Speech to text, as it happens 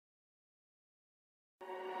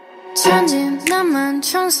천진 나만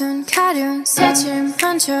청순 가련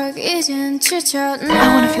새침한 척 이젠 지쳐 I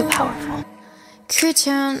wanna feel powerful.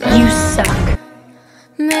 귀찮아 You suck.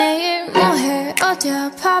 매일 뭐해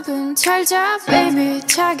어디야 밥은 잘자 baby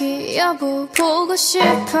자기 여보 보고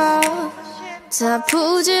싶어 다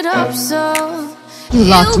부질없어 You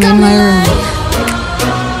locked me in my room.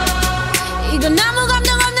 이건 아무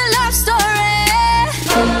감정 없는 love story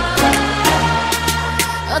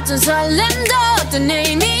어떤 설렘도 어떤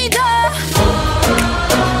의미도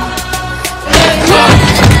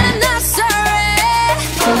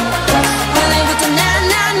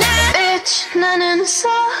Bitch 나는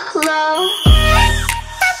solo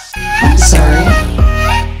I'm sorry.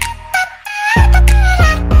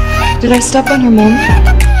 Did I step on your mom?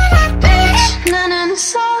 Bitch 나는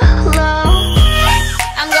solo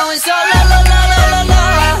I'm going solo lo, lo, lo, lo, lo.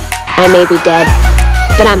 I may be dead,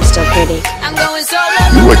 but I'm still pretty. I'm going solo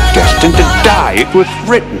You were destined to die, it was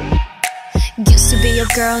written. Used to be a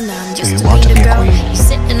girl, now I'm used to want to being be a a girl. queen? You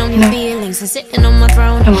sitting on your feelings and sitting on my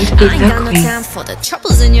throne. I want to be I ain't the got no queen. time for the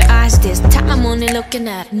troubles in your eyes. This time I'm only looking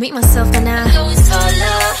at me, myself, and I.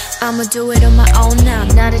 I'ma do it on my own now.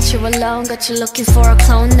 Now that you're alone, got you looking for a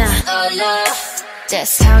clone now.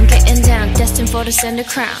 That's how I'm getting down, destined for the center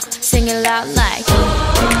crown. Sing it loud like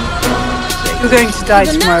You're going to die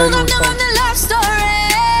tomorrow, Northside.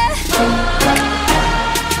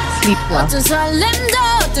 Sleep well. 어떤 설렘도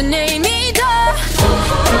어떤 의미도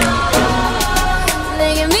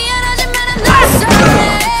내게 미안하지만 난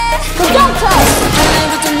sorry Don't touch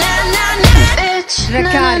오늘부터 난 Bitch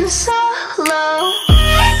나는 solo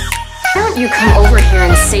Why don't you come over here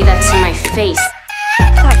and say that to my face?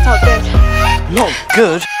 That felt good Not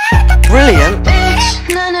good. Brilliant.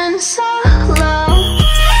 Bitch 나는 solo